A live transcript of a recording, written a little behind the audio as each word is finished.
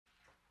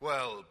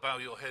Well, bow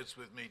your heads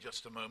with me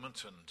just a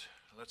moment and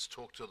let's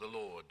talk to the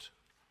Lord.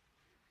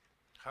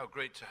 How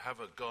great to have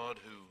a God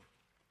who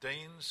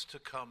deigns to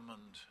come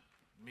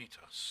and meet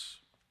us.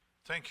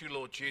 Thank you,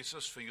 Lord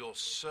Jesus, for your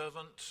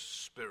servant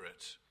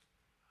spirit.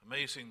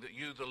 Amazing that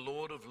you, the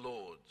Lord of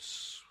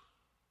Lords,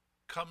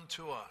 come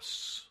to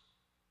us,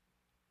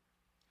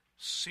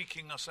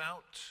 seeking us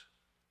out,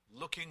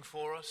 looking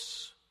for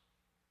us,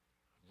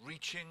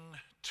 reaching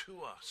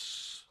to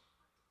us,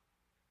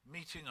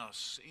 meeting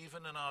us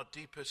even in our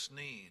deepest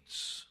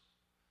needs,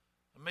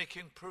 and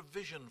making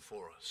provision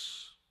for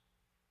us.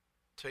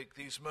 Take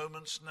these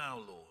moments now,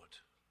 Lord,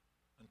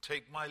 and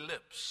take my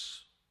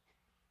lips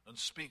and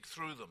speak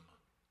through them.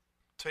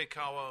 Take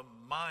our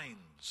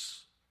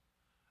minds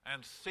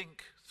and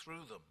think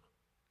through them.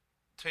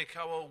 Take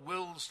our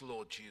wills,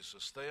 Lord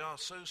Jesus. They are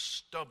so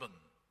stubborn.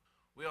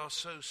 We are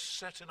so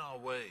set in our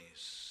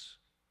ways.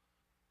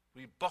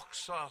 We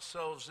box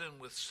ourselves in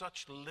with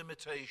such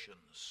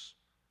limitations.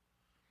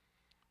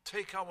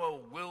 Take our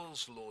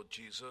wills, Lord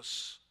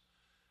Jesus,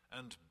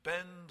 and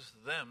bend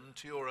them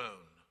to your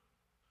own.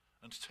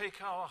 And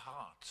take our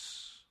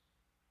hearts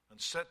and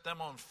set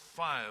them on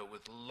fire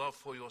with love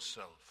for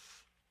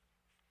yourself.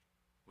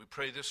 We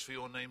pray this for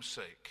your name's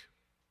sake.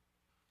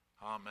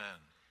 Amen.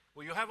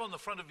 Well, you have on the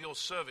front of your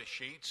service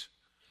sheet,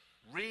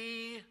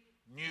 renewed.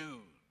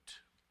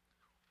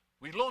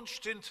 We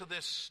launched into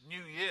this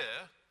new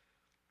year.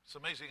 It's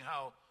amazing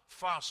how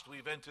fast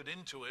we've entered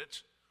into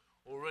it,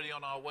 already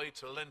on our way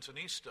to Lent and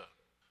Easter.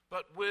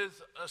 But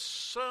with a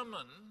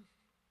sermon,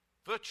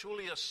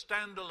 virtually a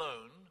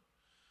standalone,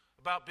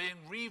 about being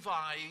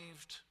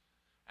revived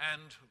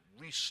and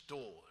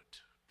restored.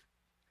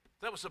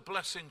 That was a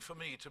blessing for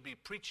me to be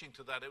preaching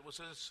to that. It was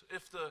as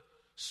if the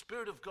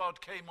Spirit of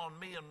God came on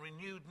me and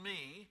renewed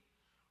me,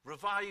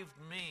 revived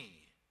me.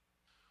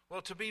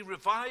 Well, to be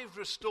revived,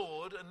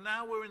 restored, and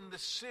now we're in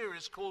this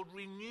series called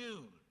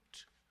Renewed.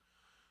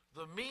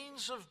 The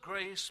means of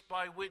grace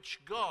by which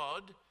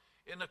God,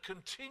 in a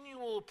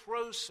continual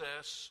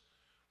process,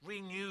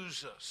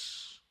 renews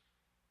us.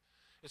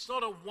 It's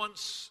not a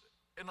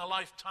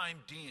once-in-a-lifetime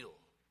deal,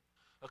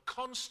 a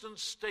constant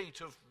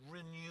state of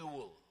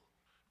renewal.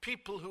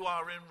 People who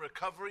are in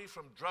recovery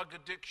from drug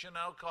addiction,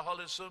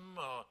 alcoholism,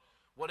 or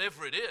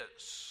whatever it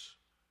is,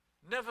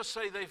 never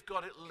say they've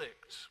got it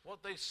licked.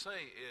 What they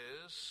say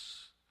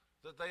is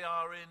that they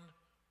are in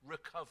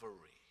recovery,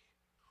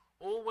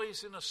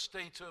 always in a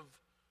state of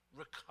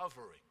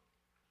recovering.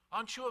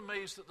 Aren't you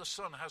amazed that the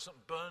sun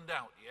hasn't burned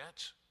out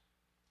yet?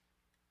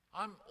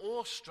 I'm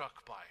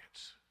awestruck by it.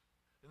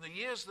 In the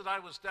years that I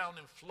was down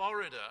in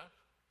Florida,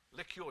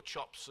 lick your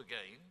chops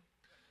again.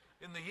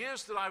 In the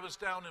years that I was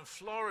down in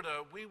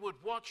Florida, we would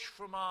watch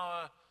from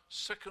our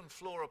second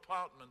floor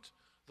apartment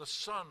the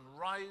sun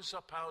rise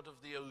up out of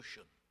the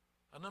ocean.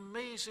 An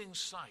amazing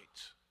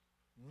sight.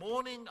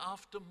 Morning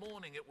after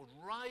morning, it would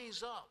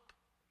rise up.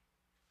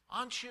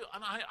 Aren't you?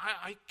 And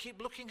I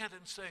keep looking at it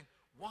and saying,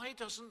 why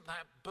doesn't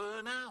that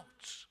burn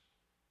out?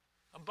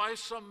 And by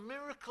some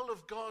miracle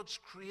of God's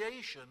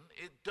creation,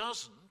 it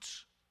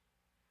doesn't.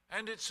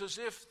 And it's as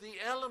if the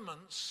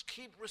elements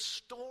keep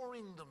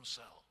restoring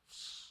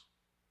themselves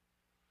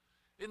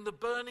in the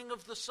burning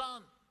of the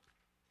sun.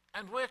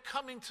 And we're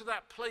coming to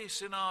that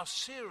place in our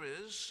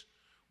series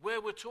where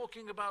we're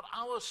talking about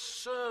our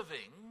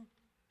serving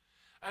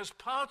as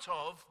part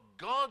of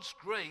God's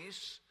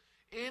grace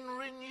in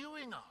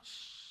renewing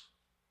us.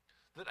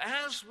 That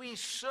as we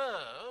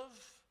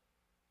serve,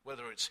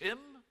 whether it's Him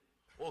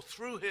or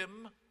through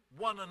Him,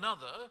 one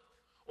another,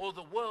 or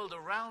the world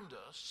around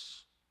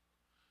us,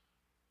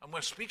 and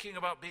we're speaking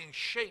about being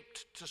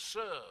shaped to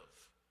serve,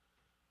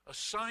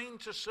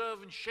 assigned to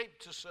serve and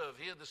shaped to serve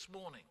here this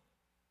morning.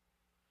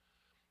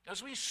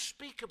 As we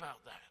speak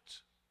about that,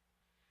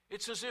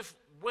 it's as if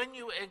when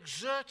you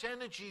exert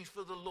energy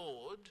for the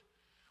Lord,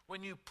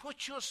 when you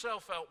put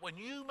yourself out, when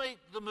you make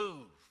the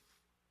move,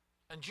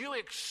 and you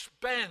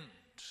expend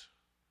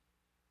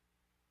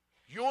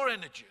your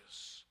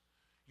energies,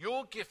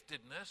 your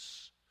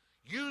giftedness,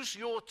 use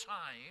your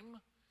time,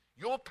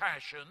 your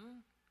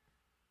passion,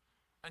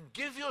 and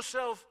give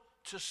yourself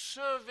to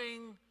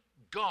serving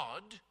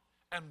God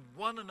and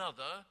one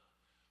another,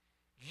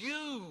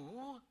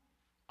 you,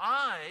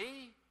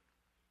 I,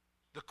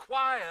 the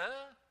choir,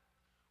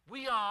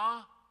 we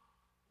are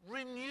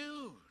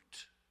renewed.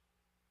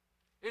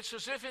 It's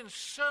as if in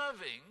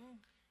serving,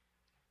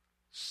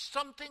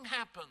 something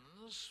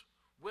happens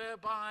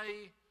whereby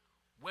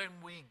when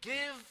we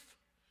give,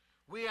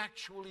 we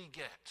actually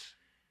get.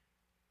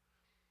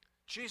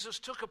 Jesus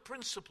took a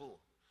principle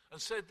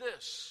and said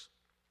this: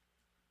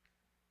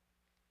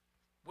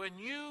 when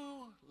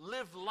you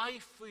live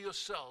life for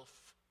yourself,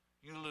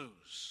 you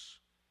lose.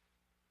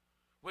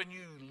 When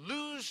you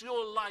lose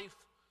your life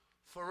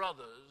for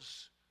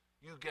others,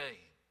 you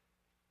gain.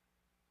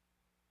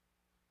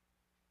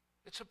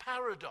 It's a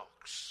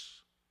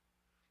paradox.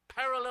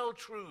 Parallel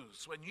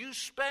truths. When you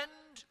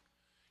spend,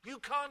 you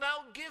can't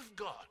outgive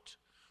God.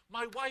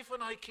 My wife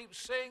and I keep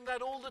saying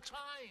that all the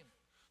time.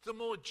 The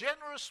more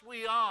generous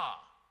we are,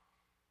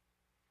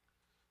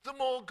 the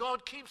more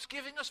God keeps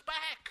giving us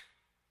back.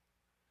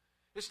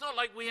 It's not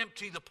like we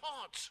empty the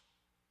pot.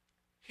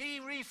 He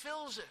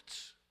refills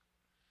it.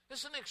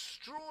 It's an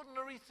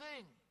extraordinary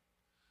thing.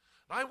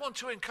 I want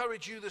to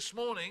encourage you this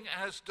morning,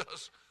 as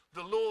does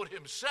the Lord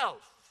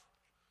himself.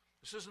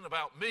 This isn't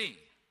about me.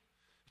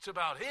 It's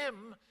about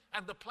him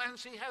and the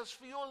plans he has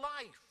for your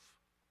life.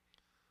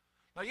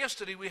 Now,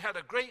 yesterday we had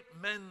a great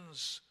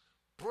men's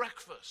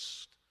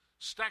breakfast,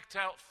 stacked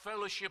out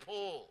fellowship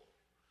hall.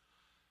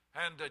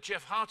 And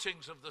Jeff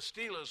Hartings of the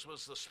Steelers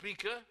was the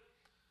speaker.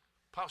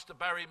 Pastor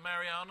Barry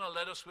Mariana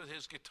led us with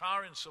his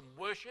guitar in some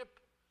worship.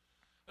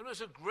 It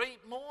was a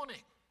great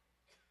morning.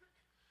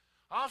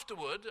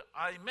 Afterward,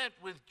 I met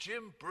with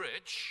Jim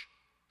Britch.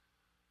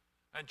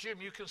 And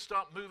Jim, you can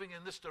start moving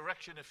in this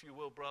direction if you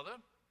will, brother.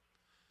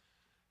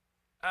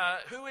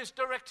 Who is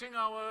directing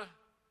our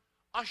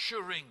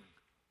ushering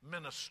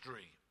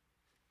ministry.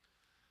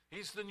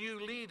 He's the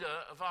new leader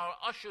of our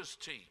ushers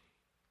team.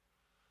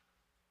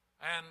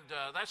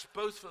 And that's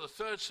both for the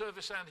third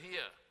service and here.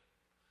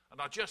 And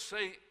I'll just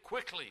say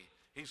quickly,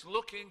 he's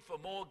looking for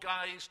more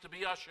guys to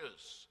be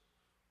ushers.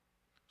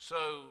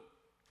 So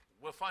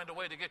we'll find a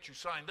way to get you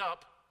signed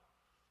up,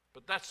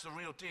 but that's the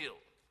real deal.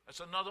 That's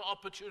another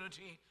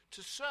opportunity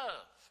to serve.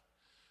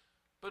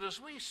 But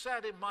as we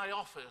sat in my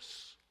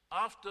office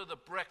after the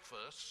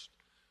breakfast,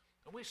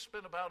 and we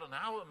spent about an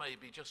hour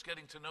maybe just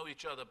getting to know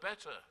each other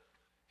better,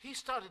 he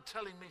started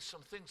telling me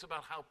some things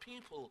about how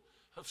people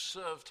have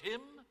served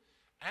him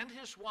and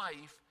his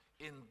wife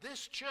in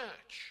this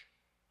church.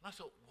 And I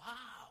thought,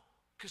 wow,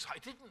 because I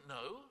didn't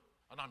know,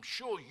 and I'm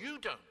sure you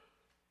don't.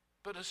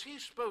 But as he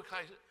spoke,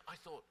 I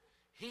thought,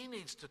 he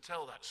needs to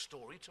tell that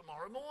story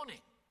tomorrow morning,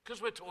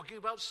 because we're talking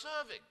about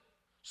serving.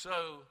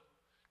 So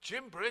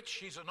Jim Britch,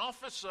 he's an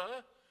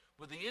officer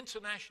with the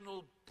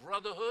International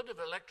Brotherhood of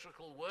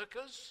Electrical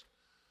Workers.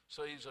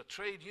 So he's a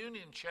trade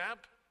union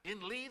chap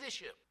in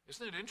leadership.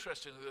 Isn't it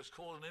interesting that it's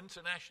called an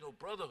International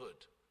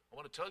Brotherhood? I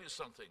want to tell you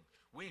something.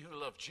 We who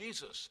love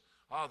Jesus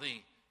are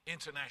the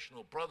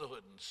International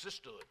Brotherhood and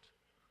Sisterhood.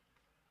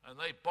 And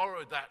they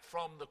borrowed that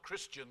from the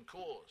Christian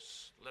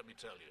cause, let me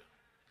tell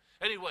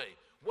you. Anyway,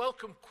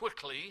 welcome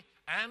quickly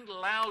and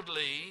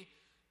loudly,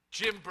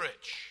 Jim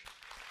Britch.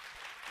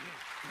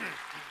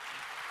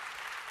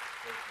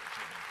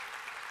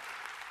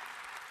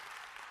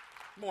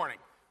 Morning.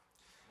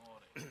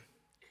 Morning.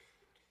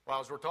 Well,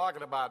 as we're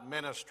talking about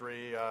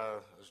ministry,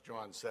 as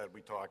John said,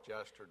 we talked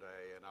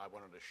yesterday, and I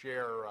wanted to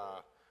share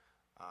a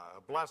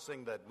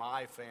blessing that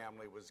my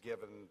family was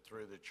given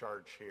through the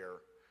church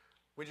here.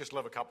 We just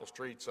live a couple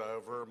streets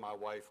over, my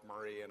wife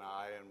Marie and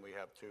I, and we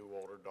have two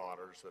older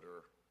daughters that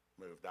are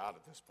moved out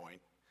at this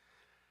point.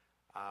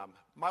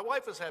 My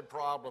wife has had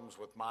problems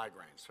with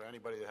migraines, so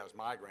anybody that has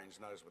migraines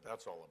knows what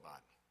that's all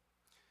about.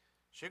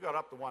 She got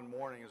up the one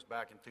morning, it was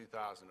back in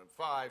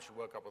 2005, she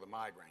woke up with a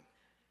migraine.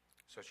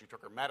 So she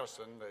took her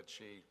medicine that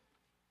she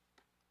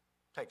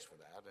takes for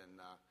that and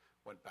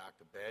went back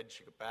to bed.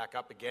 She got back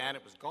up again,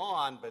 it was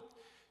gone, but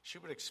she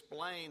would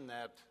explain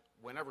that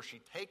whenever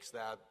she takes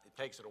that, it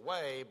takes it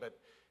away, but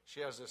she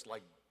has this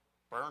like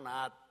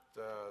burnout,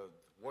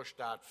 washed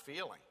out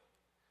feeling.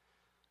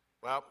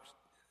 Well,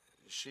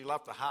 she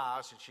left the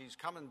house and she's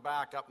coming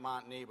back up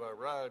Mount Nebo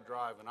Road,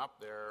 driving up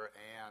there,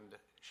 and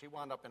she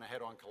wound up in a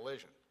head-on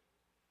collision.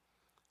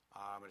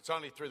 It's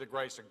only through the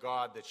grace of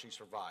God that she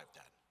survived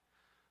that.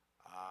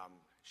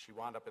 She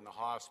wound up in the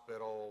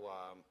hospital.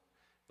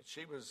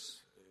 She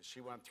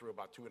went through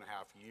about 2.5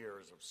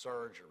 years of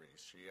surgeries.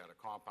 She had a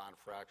compound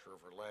fracture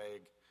of her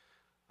leg,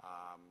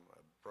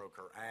 broke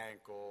her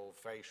ankle,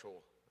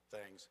 facial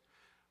things.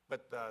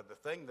 But the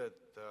thing that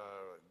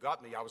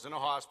got me, I was in the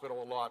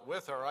hospital a lot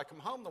with her. I come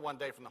home the one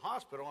day from the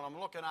hospital, and I'm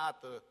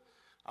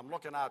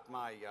looking at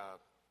my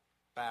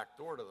back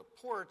door to the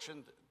porch,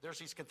 and there's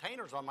these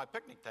containers on my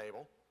picnic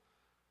table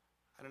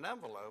and an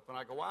envelope, and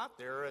I go out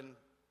there, and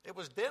it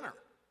was dinner.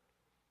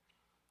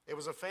 It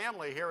was a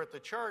family here at the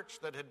church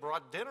that had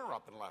brought dinner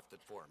up and left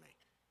it for me.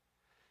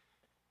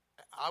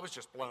 I was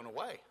just blown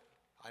away.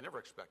 I never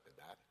expected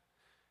that.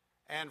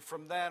 And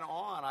from then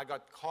on, I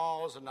got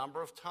calls a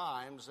number of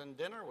times, and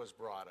dinner was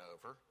brought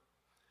over.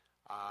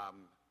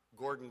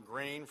 Gordon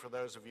Green, for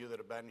those of you that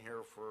have been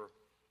here for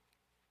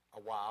a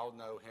while,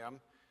 know him.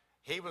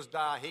 He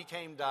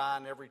came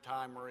down every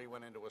time Marie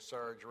went into a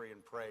surgery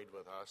and prayed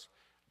with us.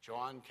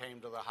 John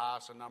came to the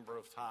house a number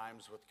of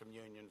times with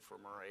communion for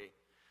Marie.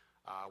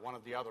 One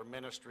of the other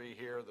ministries,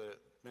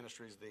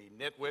 the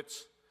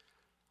Nitwits,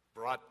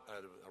 brought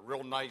a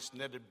real nice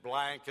knitted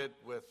blanket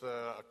with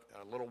a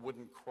little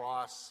wooden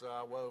cross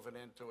woven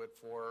into it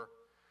for her.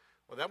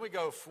 Well, then we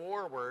go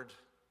forward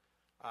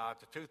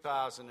to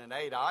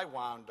 2008. I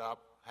wound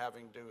up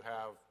having to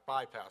have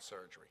bypass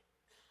surgery.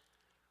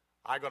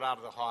 I got out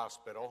of the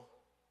hospital,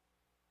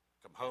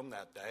 come home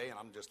that day, and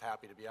I'm just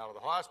happy to be out of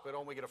the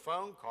hospital, and we get a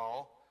phone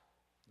call.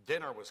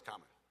 Dinner was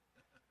coming.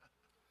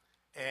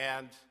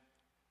 And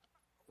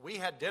we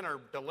had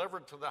dinner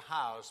delivered to the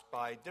house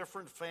by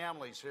different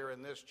families here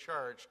in this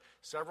church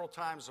several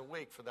times a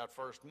week for that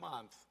first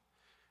month.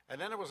 And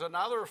then there was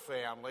another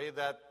family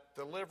that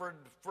delivered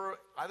for,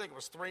 I think it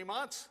was 3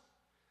 months.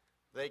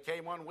 They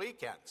came on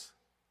weekends.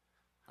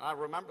 And I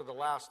remember the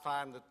last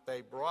time that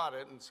they brought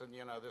it and said,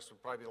 this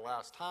would probably be the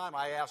last time.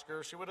 I asked her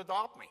if she would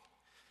adopt me.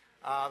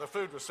 The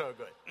food was so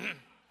good.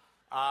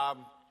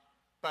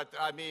 But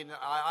I mean,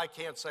 I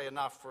can't say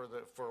enough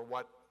for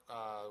what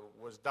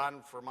was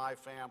done for my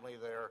family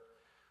there.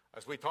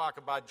 As we talk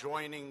about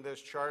joining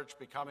this church,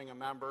 becoming a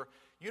member,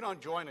 you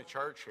don't join a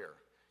church here.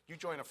 You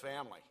join a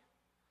family.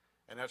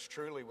 And that's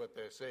truly what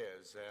this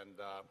is. And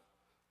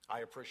I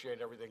appreciate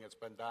everything that's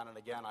been done. And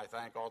again, I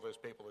thank all those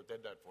people that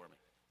did that for me.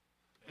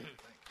 Thank you.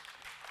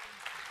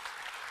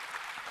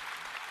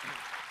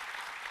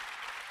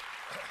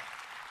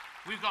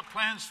 We've got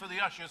plans for the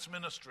ushers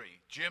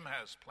ministry. Jim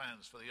has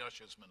plans for the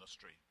ushers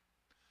ministry.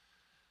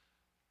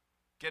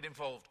 Get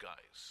involved,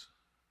 guys.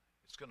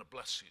 It's going to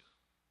bless you.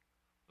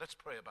 Let's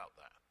pray about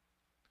that.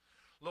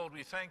 Lord,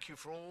 we thank you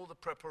for all the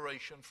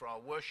preparation for our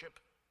worship,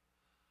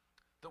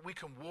 that we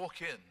can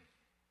walk in,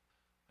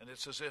 and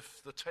it's as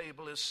if the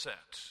table is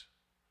set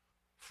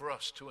for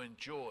us to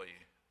enjoy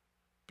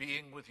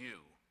being with you.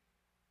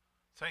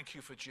 Thank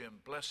you for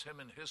Jim. Bless him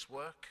in his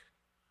work.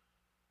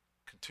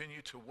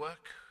 Continue to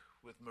work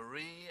with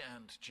Marie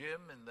and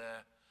Jim in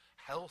their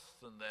health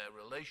and their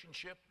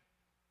relationship.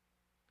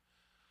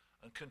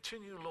 And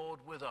continue, Lord,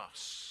 with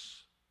us.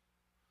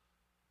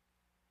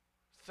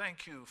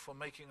 Thank you for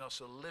making us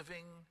a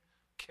living,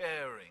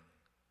 caring,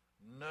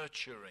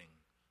 nurturing,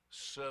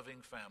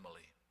 serving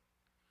family.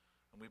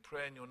 And we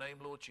pray in your name,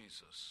 Lord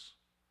Jesus.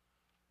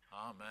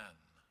 Amen. Amen.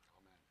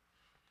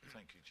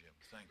 Thank you, Jim.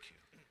 Thank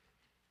you.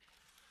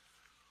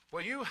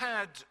 Well, you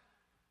had,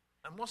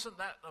 and wasn't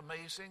that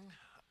amazing?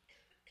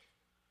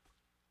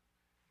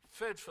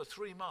 Fed for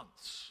 3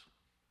 months.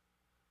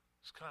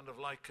 It's kind of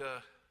like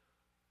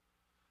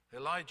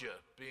Elijah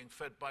being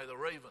fed by the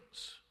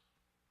ravens.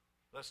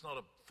 That's not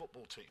a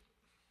football team.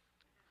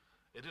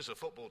 It is a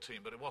football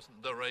team, but it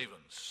wasn't the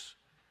Ravens.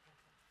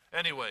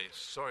 Anyways,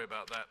 sorry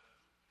about that.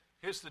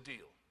 Here's the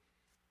deal.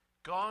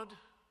 God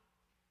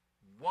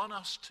won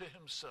us to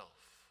himself.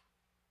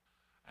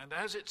 And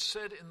as it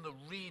said in the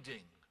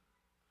reading,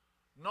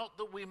 not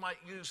that we might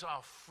use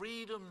our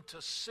freedom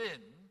to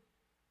sin,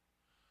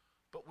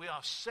 but we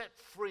are set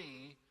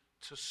free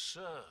to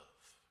serve.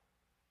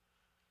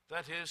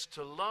 That is,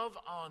 to love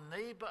our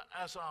neighbor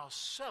as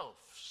ourselves,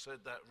 said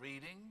that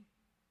reading,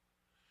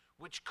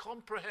 which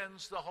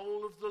comprehends the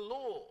whole of the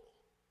law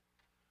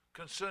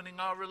concerning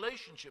our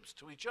relationships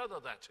to each other,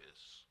 that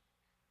is.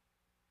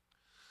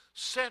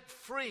 Set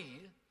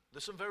free,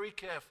 listen very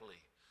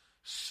carefully,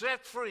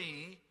 set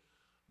free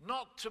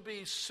not to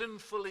be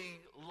sinfully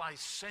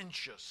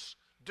licentious,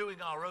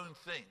 doing our own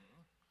thing,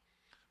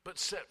 but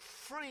set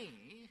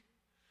free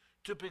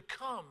to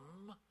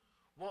become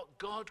what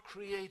God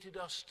created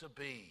us to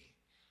be.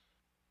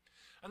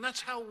 And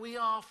that's how we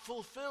are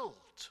fulfilled,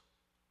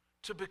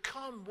 to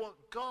become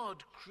what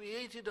God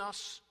created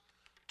us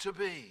to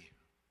be.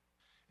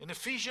 In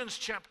Ephesians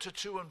chapter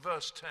 2 and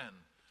verse 10,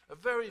 a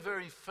very,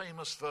 very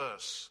famous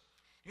verse.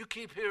 You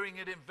keep hearing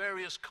it in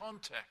various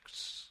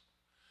contexts.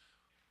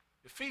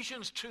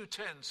 Ephesians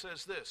 2:10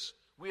 says this: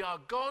 we are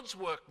God's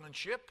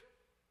workmanship,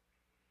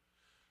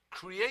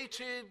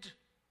 created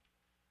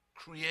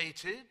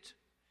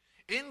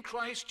in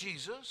Christ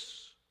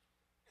Jesus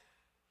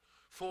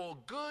for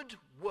good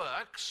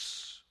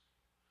works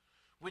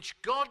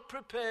which God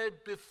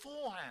prepared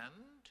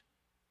beforehand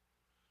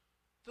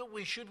that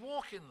we should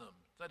walk in them,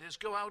 that is,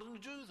 go out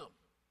and do them.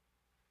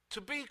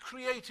 To be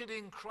created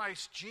in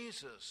Christ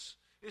Jesus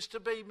is to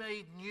be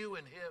made new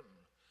in him.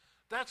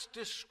 That's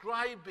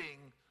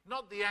describing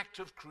not the act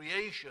of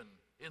creation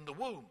in the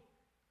womb,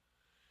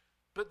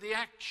 but the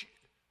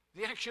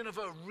action of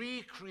a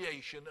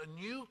recreation, a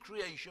new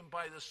creation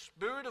by the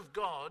Spirit of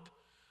God,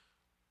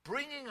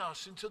 bringing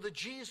us into the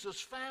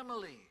Jesus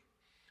family,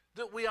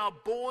 that we are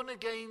born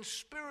again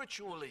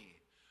spiritually,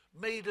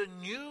 made a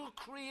new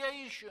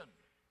creation.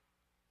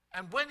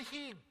 And when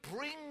he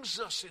brings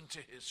us into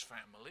his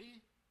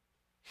family,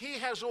 he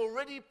has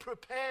already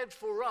prepared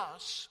for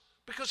us,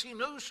 because he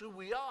knows who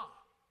we are.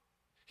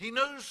 He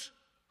knows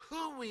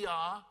who we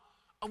are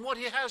and what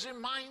he has in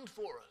mind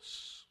for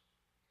us.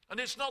 And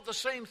it's not the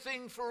same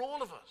thing for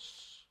all of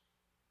us.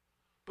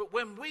 But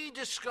when we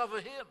discover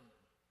him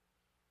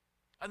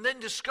and then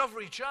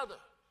discover each other,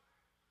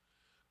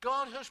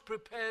 God has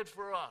prepared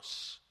for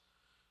us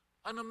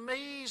an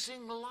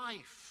amazing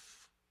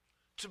life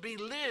to be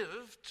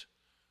lived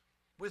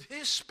with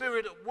his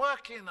Spirit at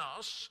work in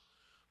us,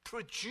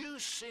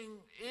 producing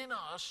in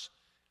us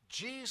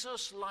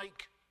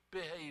Jesus-like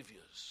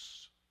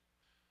behaviors.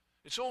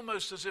 It's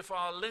almost as if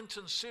our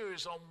Lenten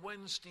series on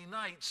Wednesday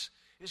nights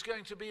is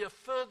going to be a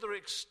further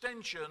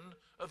extension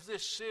of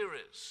this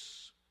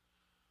series,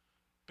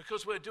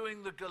 because we're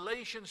doing the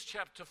Galatians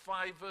chapter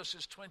 5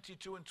 verses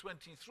 22 and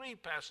 23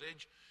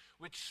 passage,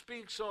 which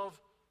speaks of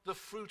the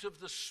fruit of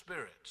the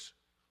Spirit: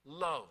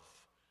 love,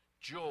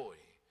 joy,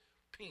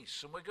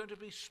 peace. And we're going to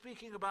be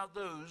speaking about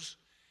those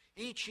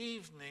each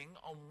evening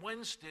on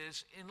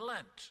Wednesdays in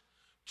Lent.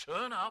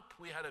 Turn up.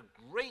 We had a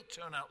great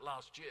turnout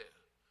last year.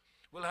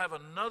 We'll have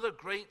another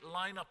great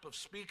lineup of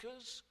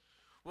speakers.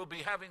 We'll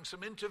be having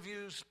some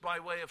interviews by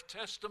way of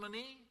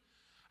testimony,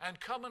 and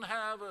come and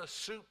have a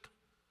soup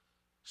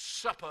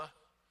supper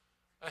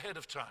ahead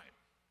of time.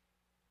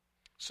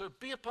 So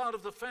be a part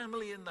of the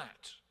family in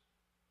that.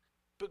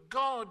 But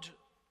God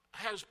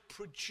has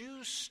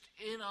produced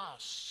in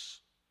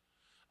us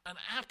an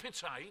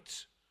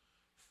appetite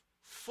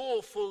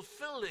for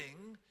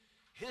fulfilling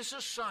his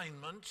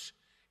assignment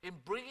in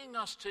bringing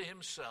us to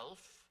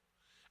himself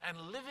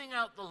and living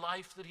out the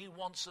life that he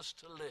wants us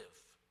to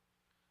live.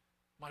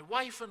 My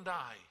wife and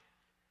I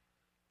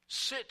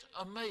sit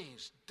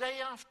amazed day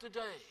after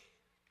day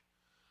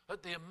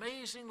at the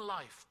amazing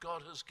life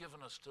God has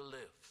given us to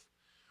live.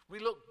 We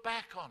look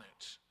back on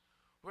it.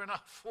 We're in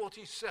our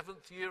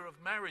 47th year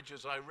of marriage,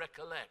 as I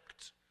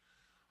recollect.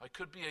 I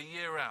could be a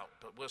year out,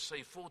 but we'll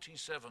say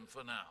 47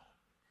 for now.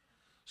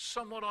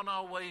 Somewhat on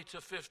our way to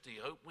 50.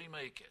 Hope we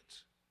make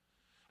it.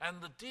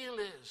 And the deal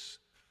is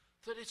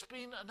that it's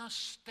been an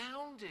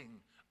astounding,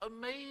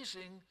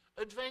 amazing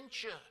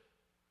adventure.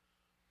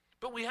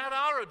 But we had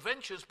our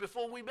adventures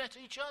before we met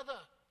each other.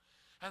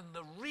 And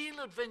the real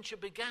adventure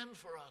began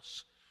for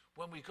us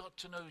when we got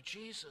to know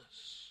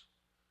Jesus.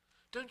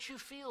 Don't you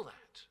feel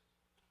that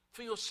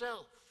for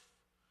yourself?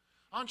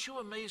 Aren't you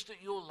amazed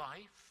at your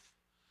life?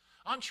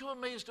 Aren't you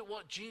amazed at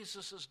what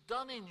Jesus has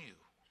done in you?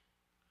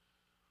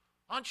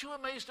 Aren't you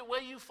amazed at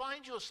where you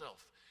find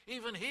yourself?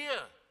 Even here,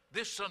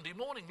 this Sunday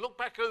morning, look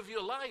back over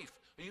your life.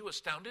 Are you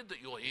astounded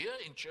that you're here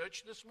in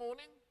church this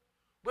morning?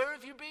 Where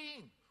have you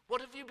been?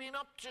 What have you been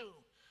up to?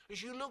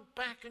 As you look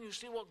back and you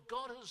see what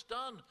God has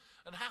done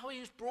and how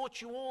he's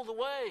brought you all the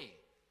way.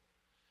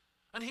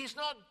 And he's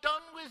not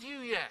done with you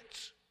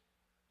yet.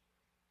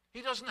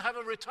 He doesn't have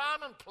a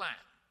retirement plan.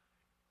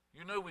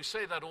 You know, we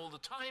say that all the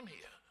time here.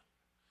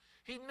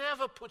 He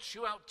never puts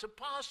you out to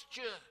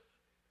pasture.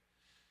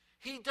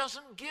 He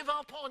doesn't give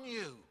up on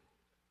you.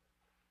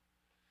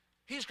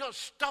 He's got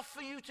stuff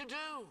for you to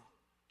do.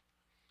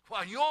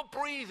 While you're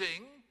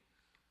breathing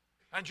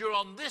and you're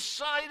on this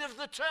side of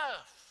the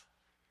turf,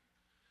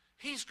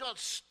 he's got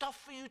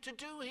stuff for you to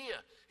do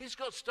here. He's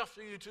got stuff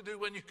for you to do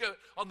when you go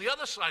on the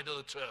other side of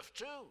the turf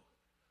too.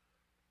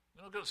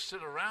 You're not going to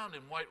sit around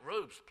in white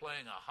robes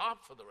playing a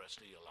harp for the rest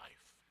of your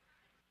life.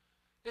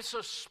 It's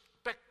a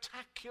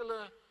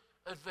spectacular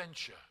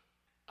adventure.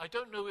 I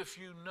don't know if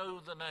you know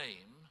the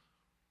name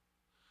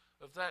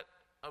of that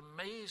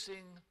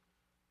amazing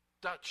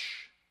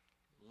Dutch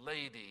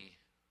lady,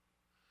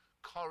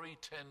 Corrie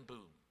ten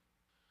Boom.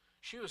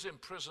 She was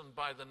imprisoned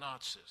by the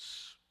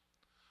Nazis.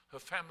 Her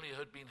family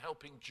had been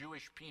helping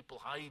Jewish people,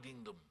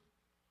 hiding them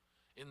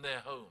in their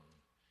home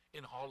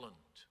in Holland.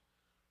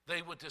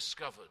 They were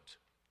discovered.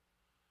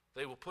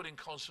 They were put in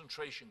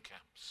concentration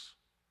camps.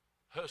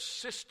 Her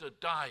sister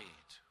died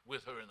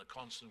with her in the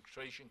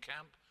concentration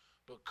camp,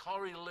 but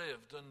Corrie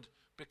lived and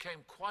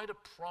became quite a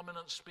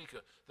prominent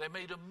speaker. They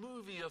made a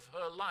movie of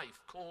her life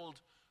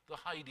called The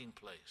Hiding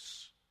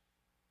Place.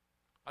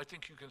 I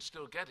think you can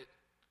still get it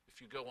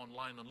if you go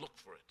online and look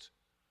for it.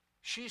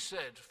 She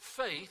said,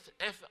 faith,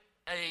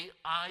 F-A-I-T-H,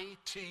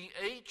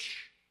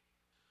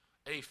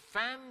 a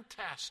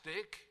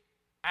fantastic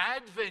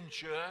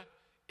adventure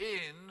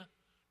in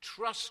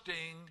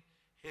trusting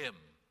him.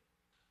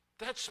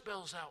 That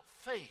spells out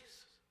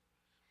faith.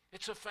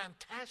 It's a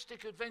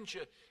fantastic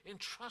adventure in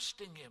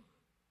trusting him.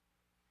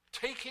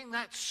 Taking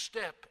that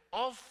step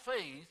of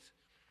faith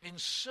in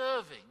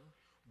serving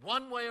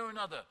one way or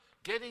another,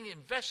 getting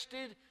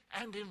invested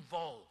and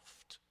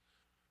involved.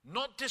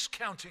 Not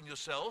discounting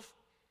yourself,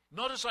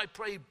 not, as I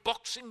pray,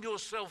 boxing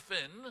yourself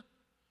in,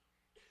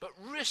 but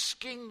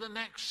risking the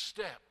next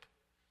step,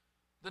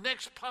 the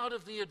next part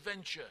of the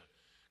adventure.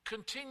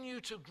 Continue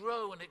to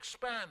grow and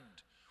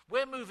expand.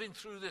 We're moving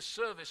through this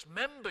service,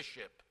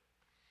 membership.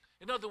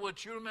 In other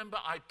words, you remember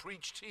I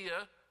preached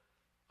here.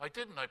 I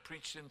didn't. I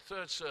preached in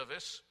third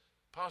service.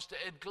 Pastor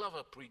Ed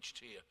Glover preached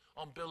here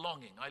on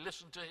belonging. I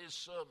listened to his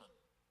sermon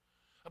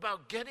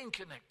about getting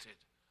connected.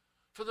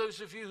 For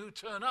those of you who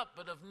turn up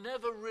but have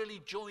never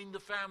really joined the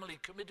family,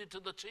 committed to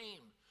the team.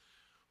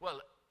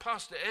 Well,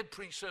 Pastor Ed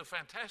preached so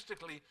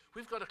fantastically,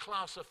 we've got a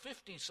class of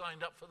 50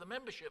 signed up for the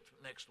membership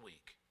next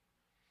week.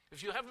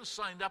 If you haven't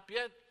signed up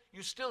yet,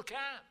 you still can.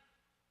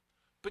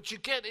 But you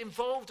get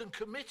involved and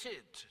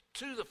committed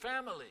to the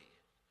family.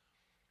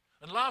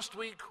 And last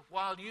week,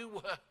 while you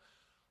were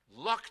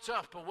locked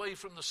up away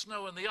from the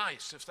snow and the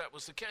ice, if that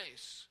was the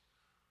case,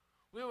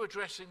 we were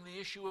addressing the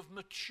issue of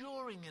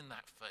maturing in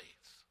that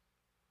faith.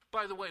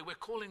 By the way, we're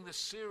calling this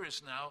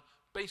series now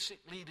Basic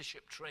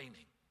Leadership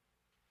Training.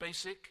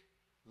 Basic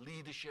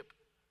Leadership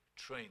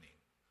Training.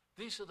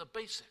 These are the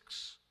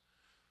basics.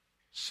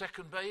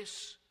 Second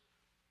base,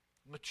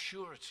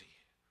 maturity.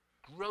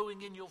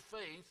 Growing in your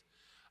faith.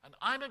 And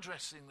I'm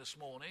addressing this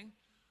morning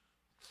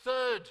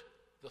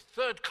the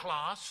third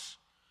class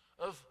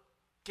of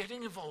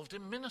getting involved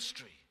in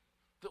ministry.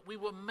 That we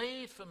were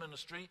made for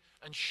ministry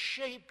and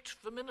shaped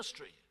for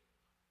ministry.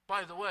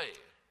 By the way,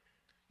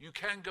 you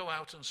can go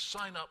out and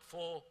sign up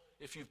for,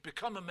 if you've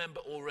become a member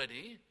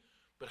already,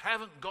 but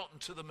haven't gotten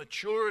to the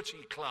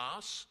maturity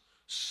class,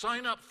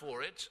 Sign up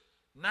for it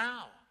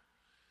now.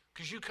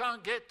 Because you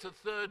can't get to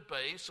third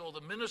base or the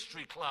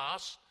ministry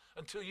class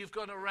until you've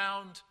gone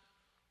around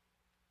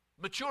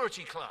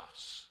maturity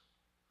class.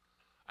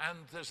 And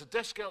there's a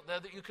desk out there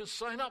that you can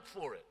sign up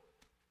for it.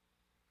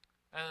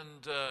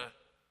 And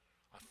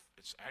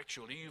it's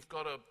actually, you've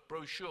got a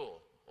brochure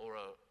or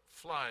a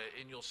flyer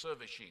in your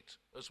service sheet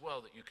as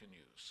well that you can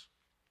use.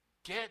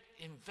 Get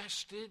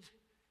invested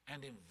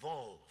and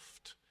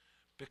involved.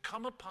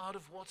 Become a part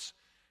of what's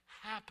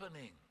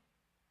happening.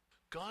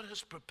 God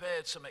has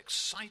prepared some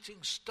exciting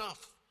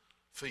stuff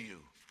for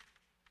you.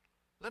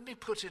 Let me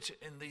put it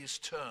in these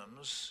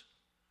terms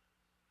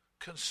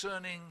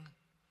concerning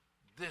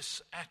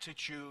this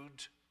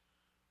attitude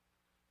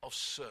of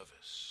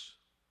service.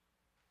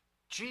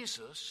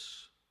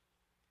 Jesus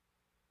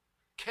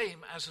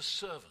came as a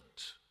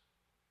servant.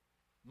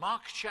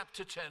 Mark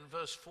chapter 10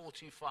 verse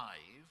 45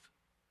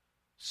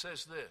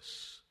 says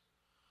this,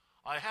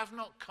 I have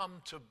not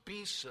come to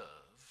be served,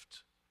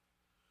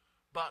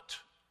 but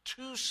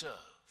to serve,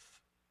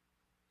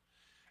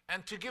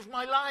 and to give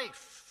my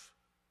life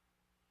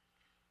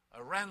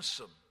a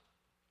ransom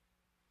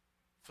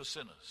for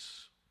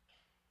sinners,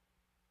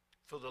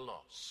 for the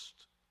lost.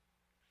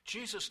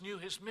 Jesus knew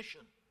his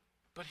mission,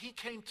 but he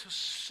came to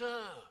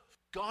serve.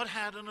 God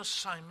had an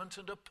assignment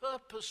and a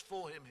purpose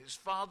for him, his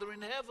Father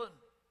in heaven.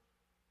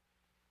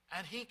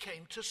 And he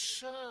came to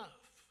serve.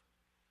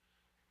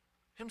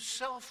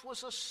 Himself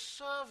was a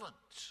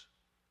servant.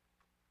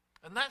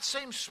 And that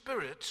same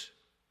spirit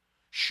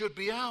should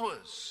be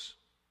ours.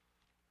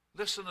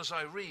 Listen as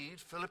I read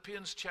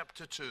Philippians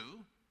chapter 2.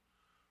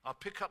 I'll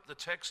pick up the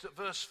text at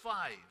verse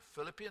 5.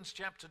 Philippians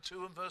chapter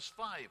 2 and verse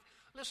 5.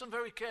 Listen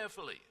very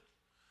carefully.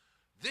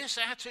 This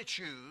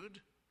attitude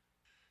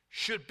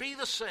should be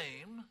the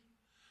same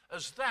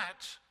as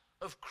that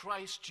of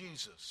Christ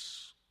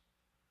Jesus.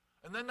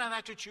 And then that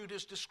attitude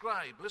is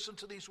described. Listen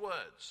to these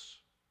words.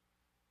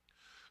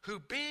 Who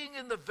being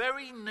in the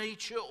very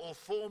nature or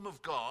form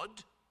of God,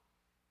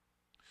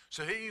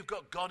 so here you've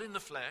got God in the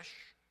flesh,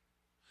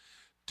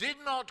 did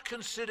not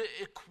consider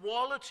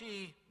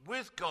equality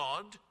with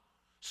God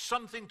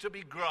something to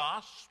be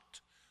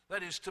grasped,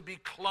 that is to be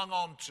clung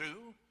on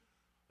to,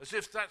 as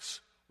if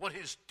that's what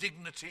his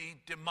dignity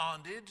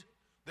demanded,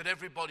 that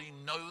everybody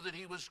know that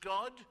he was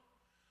God,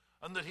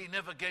 and that he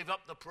never gave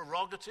up the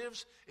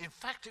prerogatives. In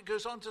fact, it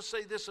goes on to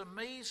say this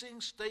amazing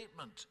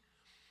statement.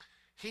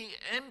 He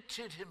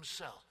emptied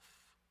himself.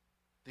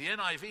 The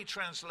NIV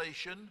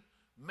translation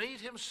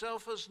made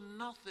himself as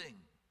nothing,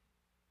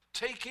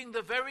 taking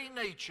the very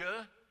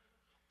nature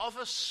of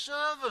a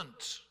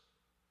servant,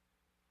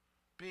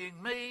 being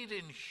made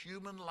in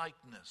human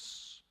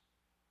likeness.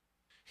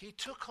 He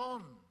took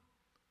on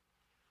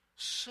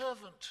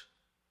servanthood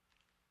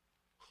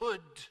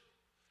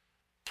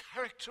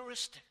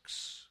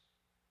characteristics.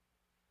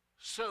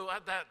 So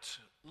at that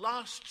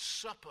Last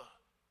Supper,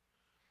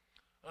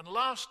 and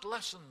last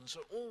lessons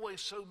are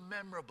always so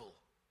memorable,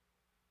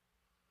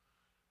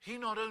 he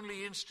not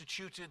only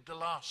instituted the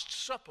Last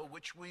Supper,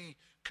 which we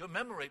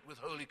commemorate with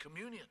Holy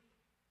Communion,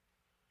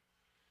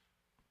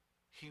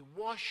 he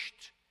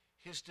washed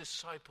his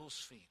disciples'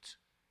 feet.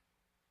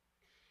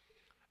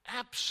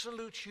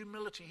 Absolute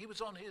humility. He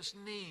was on his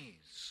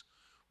knees,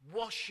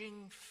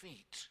 washing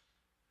feet.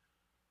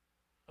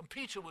 And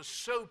Peter was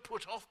so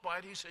put off by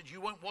it, he said,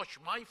 you won't wash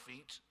my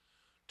feet.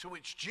 To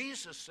which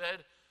Jesus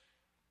said,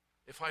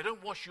 if I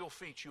don't wash your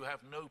feet, you have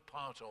no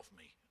part of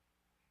me.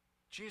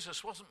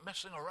 Jesus wasn't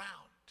messing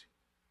around.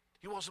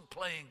 He wasn't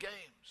playing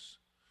games.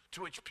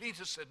 To which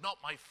Peter said, not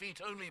my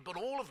feet only, but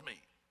all of me.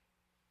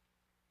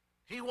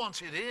 He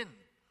wanted in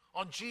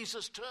on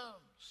Jesus'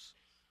 terms.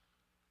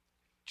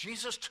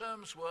 Jesus'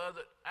 terms were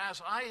that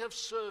as I have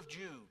served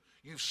you,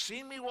 you've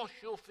seen me wash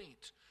your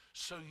feet,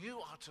 so you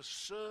are to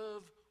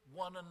serve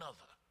one another.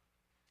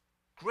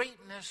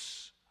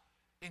 Greatness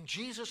in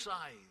Jesus'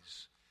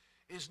 eyes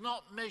is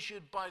not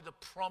measured by the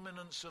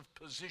prominence of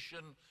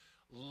position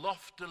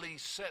loftily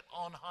set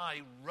on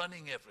high,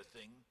 running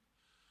everything,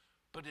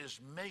 but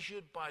is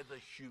measured by the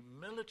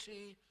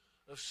humility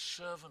of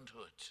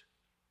servanthood.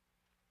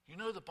 You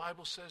know the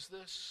Bible says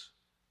this?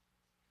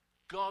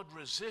 God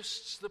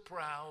resists the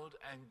proud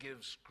and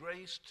gives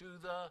grace to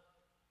the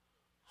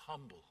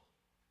humble.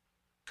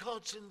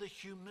 God's in the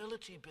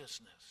humility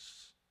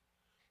business,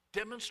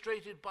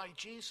 demonstrated by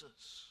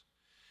Jesus.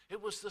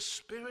 It was the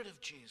Spirit of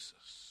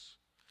Jesus.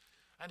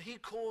 And he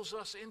calls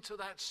us into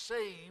that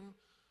same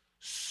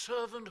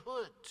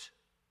servanthood,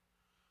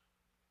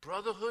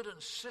 brotherhood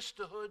and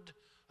sisterhood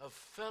of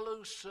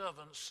fellow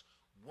servants,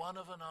 one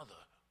of another.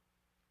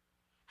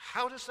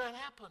 How does that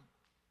happen?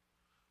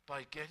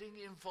 By getting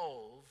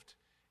involved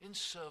in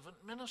servant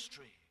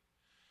ministry,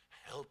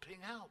 helping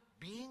out,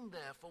 being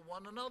there for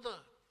one another.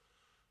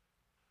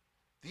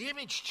 The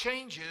image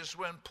changes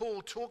when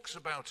Paul talks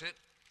about it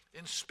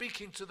in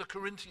speaking to the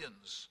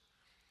Corinthians.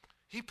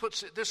 He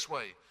puts it this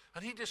way,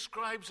 and he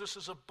describes us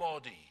as a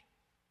body.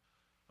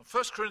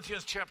 1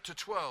 Corinthians chapter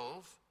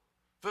 12,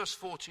 verse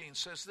 14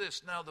 says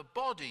this, now the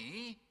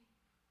body,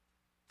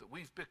 that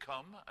we've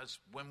become, as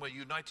when we're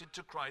united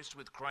to Christ,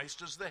 with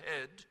Christ as the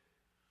head,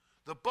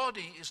 the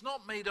body is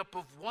not made up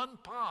of one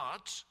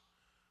part,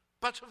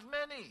 but of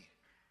many.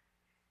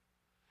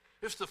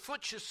 If the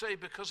foot should say,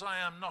 because I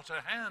am not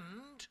a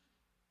hand,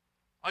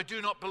 I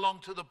do not belong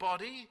to the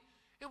body,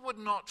 it would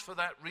not for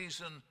that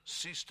reason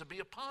cease to be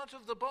a part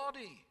of the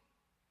body.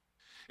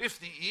 If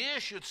the ear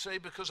should say,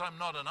 because I'm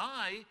not an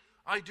eye,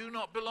 I do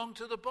not belong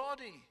to the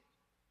body,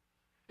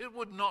 it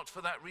would not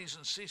for that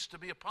reason cease to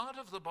be a part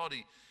of the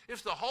body.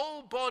 If the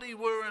whole body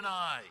were an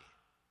eye,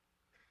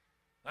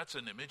 that's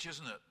an image,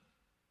 isn't it?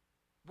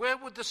 Where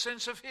would the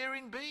sense of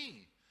hearing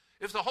be?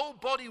 If the whole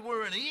body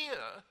were an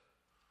ear,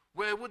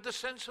 where would the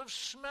sense of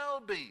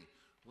smell be?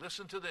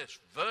 Listen to this,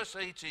 verse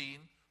 18,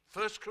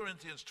 1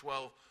 Corinthians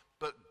 12.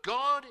 But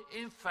God,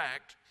 in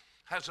fact,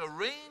 has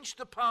arranged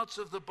the parts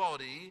of the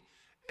body,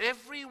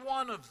 every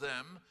one of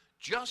them,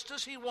 just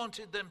as he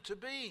wanted them to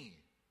be.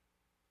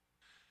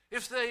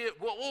 If they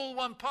were all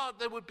one part,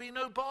 there would be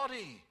no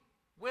body.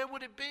 Where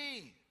would it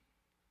be?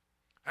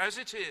 As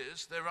it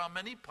is, there are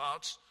many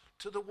parts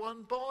to the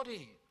one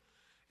body.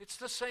 It's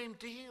the same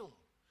deal.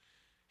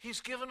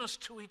 He's given us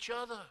to each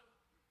other.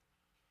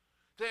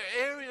 There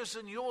are areas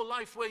in your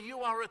life where you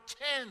are a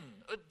 10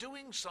 at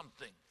doing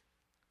something.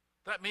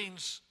 That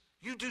means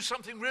you do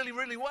something really,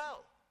 really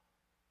well.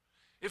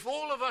 If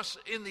all of us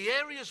in the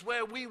areas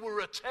where we were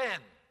a 10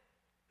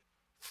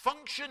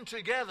 function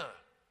together,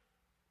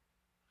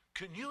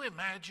 can you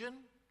imagine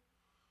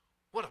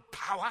what a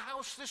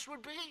powerhouse this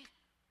would be?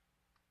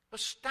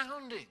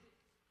 Astounding.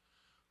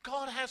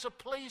 God has a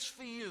place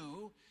for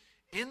you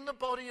in the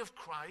body of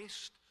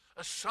Christ,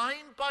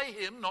 assigned by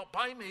him, not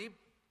by me,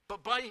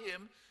 but by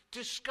him.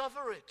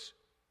 Discover it.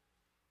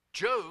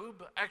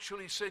 Job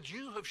actually said,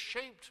 you have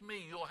shaped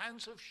me, your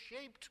hands have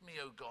shaped me,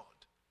 O God.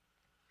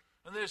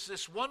 And there's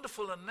this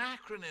wonderful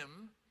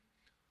acronym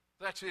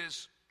that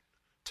is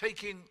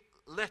taking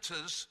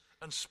letters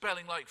and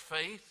spelling like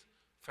faith,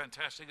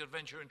 fantastic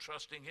adventure in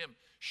trusting him.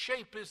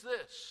 Shape is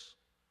this.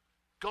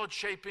 God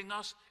shaping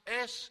us.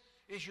 S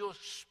is your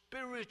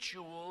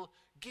spiritual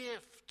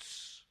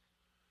gifts.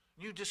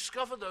 You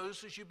discover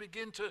those as you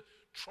begin to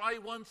try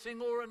one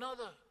thing or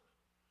another.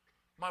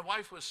 My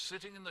wife was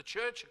sitting in the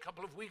church a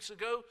couple of weeks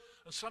ago,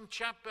 and some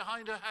chap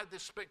behind her had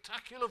this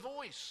spectacular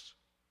voice.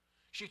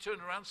 She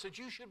turned around and said,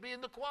 you should be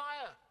in the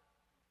choir.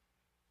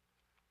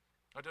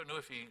 I don't know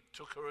if he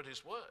took her at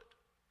his word.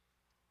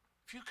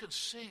 If you can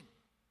sing,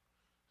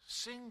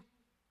 sing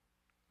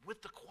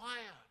with the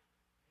choir.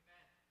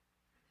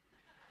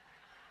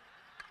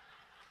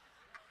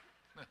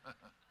 Amen.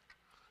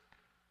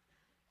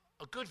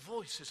 A good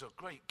voice is a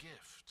great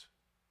gift.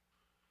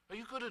 Are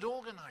you good at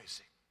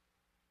organizing?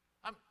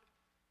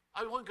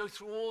 I won't go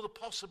through all the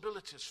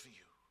possibilities for you.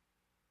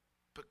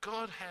 But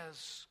God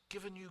has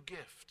given you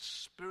gifts,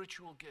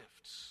 spiritual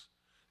gifts.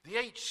 The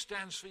H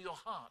stands for your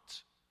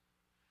heart,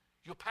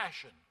 your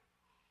passion,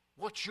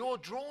 what you're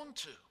drawn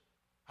to.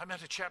 I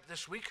met a chap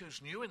this week who's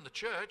new in the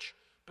church,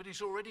 but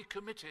he's already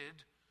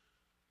committed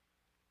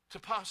to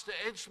Pastor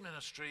Ed's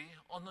ministry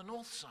on the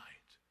north side.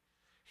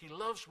 He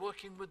loves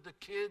working with the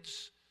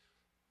kids,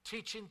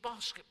 teaching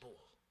basketball.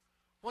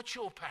 What's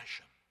your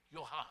passion,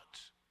 your heart?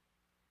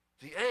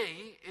 The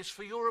A is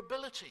for your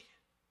ability.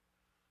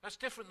 That's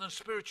different than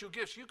spiritual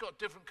gifts. You've got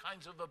different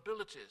kinds of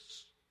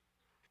abilities.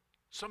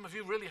 Some of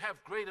you really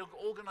have great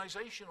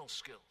organizational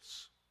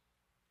skills.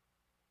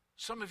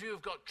 Some of you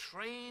have got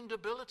trained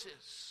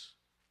abilities.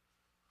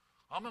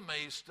 I'm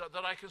amazed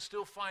that I can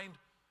still find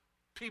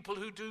people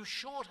who do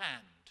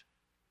shorthand,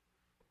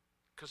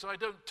 because I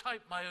don't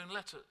type my own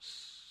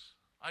letters.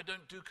 I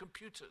don't do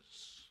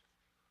computers.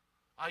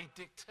 I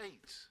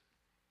dictate.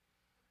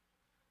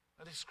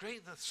 And it's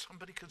great that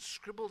somebody can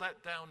scribble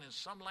that down in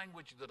some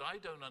language that I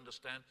don't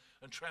understand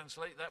and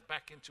translate that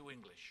back into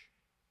English.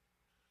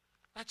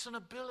 That's an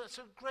ability. It's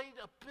a great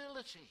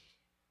ability.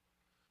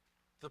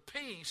 The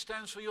P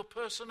stands for your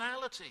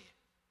personality.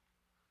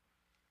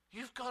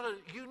 You've got a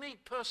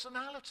unique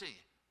personality.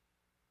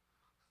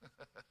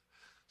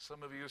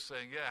 Some of you are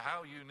saying, yeah,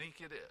 how unique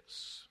it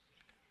is,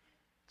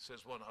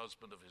 says one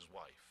husband of his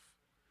wife.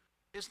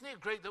 Isn't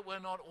it great that we're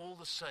not all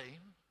the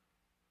same?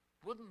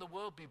 Wouldn't the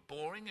world be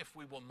boring if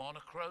we were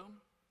monochrome?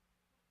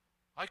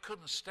 I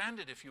couldn't stand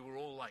it if you were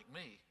all like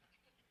me.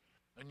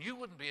 And you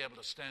wouldn't be able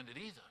to stand it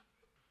either.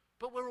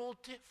 But we're all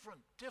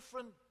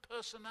different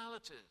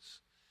personalities.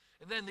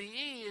 And then the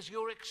E is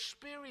your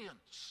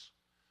experience.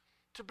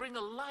 To bring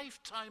a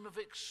lifetime of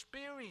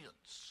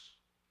experience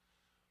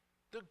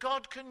that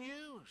God can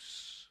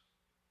use.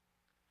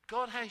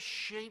 God has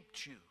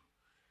shaped you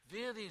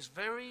via these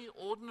very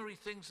ordinary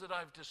things that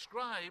I've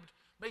described,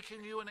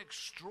 making you an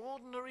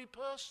extraordinary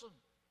person.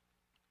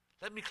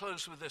 Let me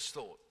close with this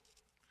thought.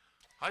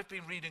 I've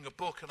been reading a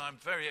book, and I'm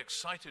very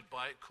excited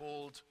by it,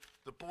 called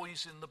The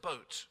Boys in the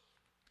Boat.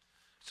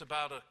 It's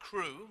about a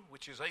crew,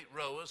 which is 8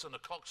 rowers and a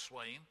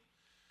coxswain.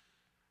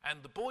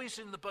 And The Boys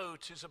in the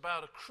Boat is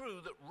about a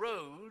crew that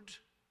rowed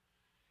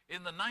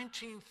in the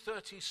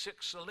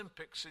 1936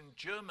 Olympics in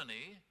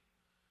Germany.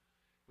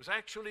 It was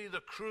actually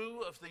the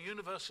crew of the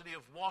University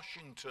of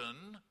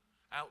Washington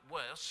out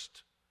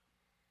west,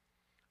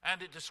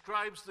 and it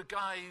describes the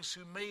guys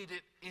who made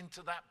it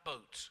into that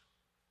boat,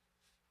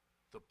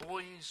 the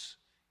boys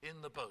in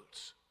the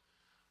boat,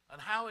 and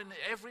how in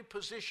every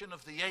position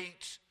of the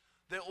 8,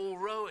 they're all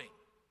rowing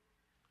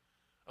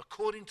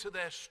according to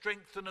their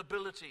strength and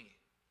ability.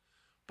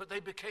 But they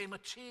became a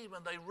team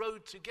and they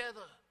rowed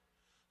together.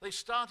 They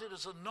started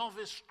as a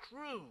novice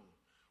crew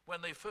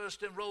when they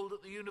first enrolled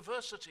at the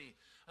university,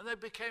 and they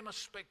became a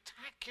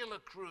spectacular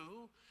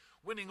crew,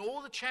 winning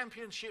all the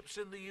championships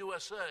in the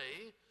USA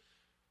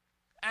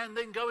and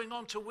then going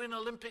on to win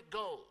Olympic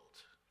gold.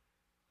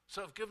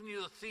 So I've given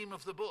you the theme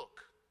of the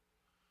book.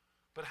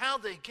 But how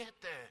they get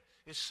there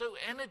is so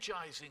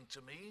energizing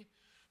to me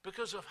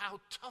because of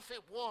how tough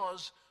it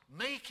was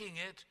making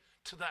it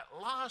to that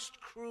last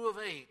crew of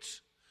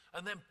 8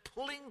 and then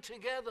pulling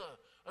together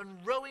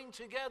and rowing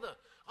together.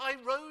 I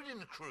rowed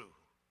in a crew,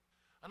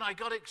 and I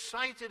got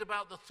excited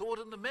about the thought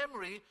and the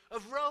memory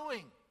of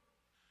rowing.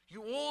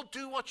 You all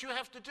do what you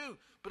have to do.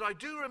 But I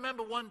do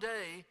remember one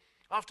day,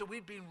 after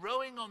we'd been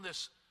rowing on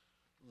this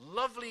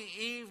lovely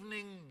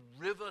evening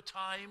river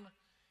time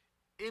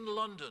in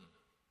London,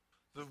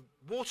 the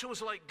water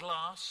was like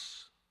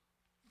glass,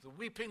 the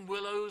weeping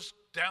willows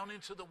down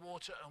into the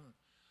water, and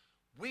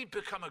we'd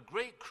become a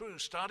great crew,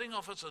 starting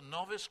off as a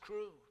novice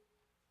crew.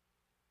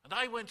 And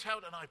I went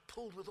out and I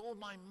pulled with all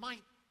my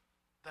might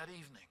that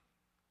evening.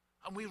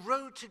 And we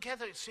rowed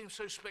together. It seemed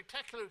so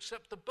spectacular,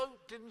 except the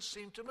boat didn't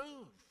seem to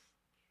move,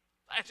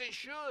 as it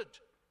should.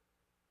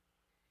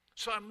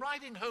 So I'm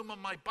riding home on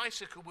my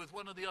bicycle with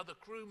one of the other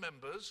crew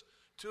members,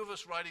 2 of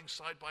us riding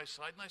side by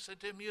side, and I said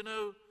to him, "You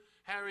know,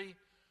 Harry,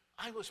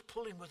 I was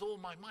pulling with all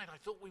my might. I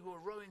thought we were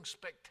rowing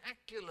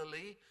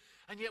spectacularly,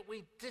 and yet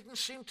we didn't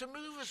seem to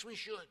move as we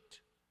should."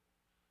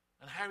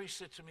 And Harry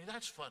said to me,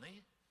 "That's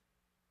funny."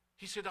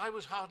 He said, "I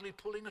was hardly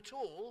pulling at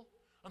all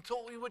and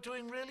thought we were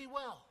doing really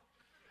well."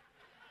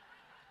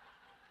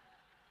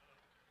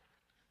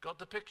 Got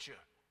the picture?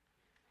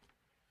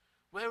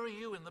 Where are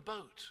you in the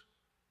boat?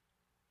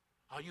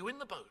 Are you in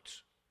the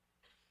boat?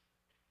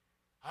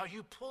 Are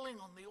you pulling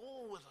on the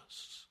oar with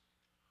us?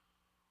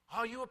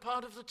 Are you a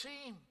part of the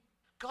team?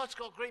 God's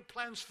got great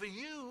plans for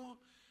you,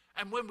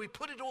 and when we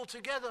put it all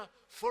together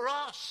for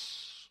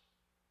us,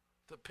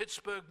 that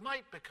Pittsburgh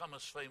might become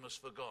as famous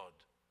for God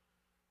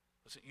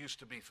as it used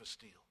to be for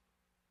steel.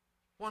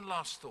 One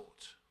last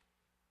thought.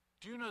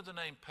 Do you know the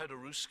name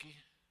Paderewski?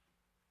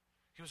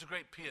 He was a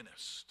great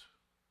pianist.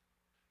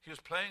 He was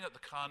playing at the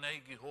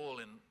Carnegie Hall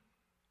in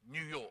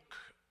New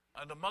York,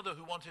 and a mother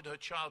who wanted her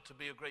child to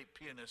be a great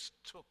pianist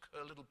took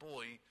her little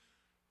boy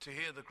to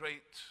hear the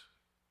great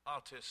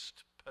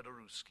artist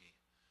Paderewski.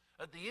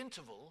 At the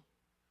interval,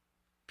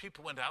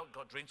 people went out,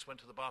 got drinks,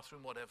 went to the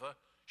bathroom, whatever.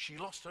 She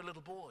lost her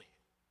little boy.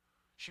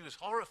 She was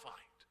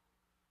horrified.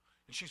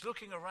 And she's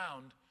looking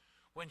around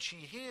when she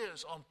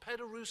hears on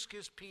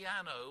Paderewski's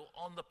piano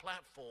on the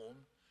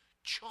platform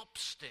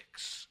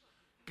chopsticks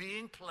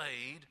being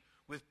played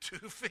with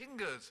 2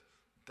 fingers.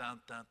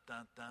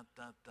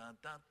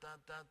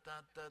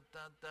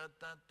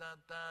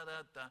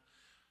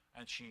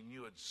 And she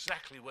knew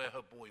exactly where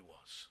her boy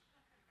was.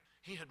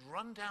 He had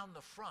run down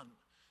the front,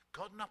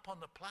 gotten up on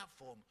the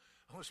platform,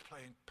 and was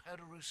playing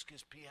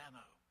Paderewski's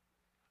piano.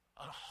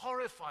 And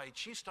horrified,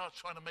 she starts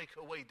trying to make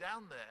her way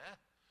down there,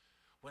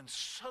 when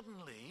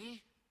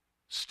suddenly,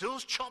 still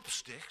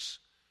chopsticks,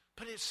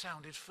 but it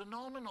sounded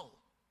phenomenal.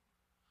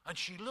 And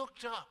she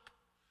looked up,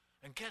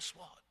 and guess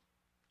what?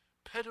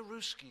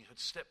 Paderewski had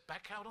stepped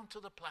back out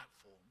onto the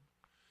platform,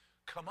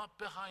 come up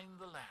behind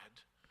the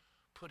lad,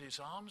 put his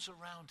arms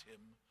around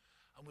him,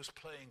 and was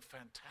playing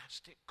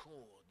fantastic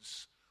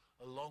chords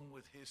along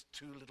with his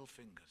 2 little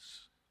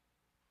fingers.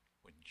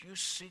 When you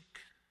seek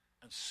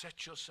and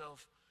set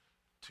yourself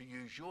to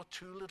use your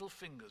 2 little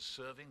fingers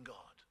serving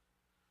God,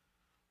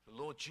 the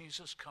Lord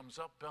Jesus comes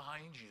up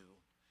behind you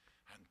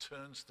and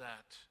turns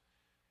that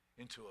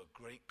into a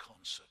great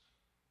concert.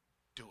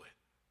 Do it.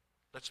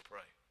 Let's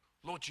pray.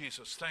 Lord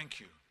Jesus, thank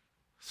you.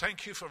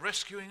 Thank you for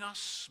rescuing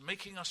us,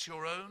 making us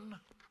your own,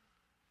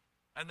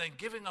 and then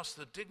giving us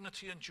the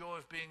dignity and joy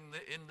of being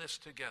in this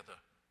together.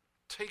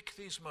 Take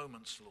these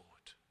moments, Lord.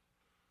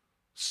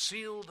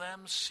 Seal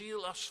them,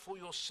 seal us for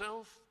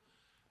yourself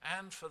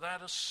and for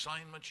that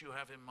assignment you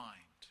have in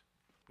mind.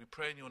 We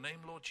pray in your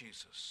name, Lord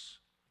Jesus.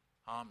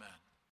 Amen.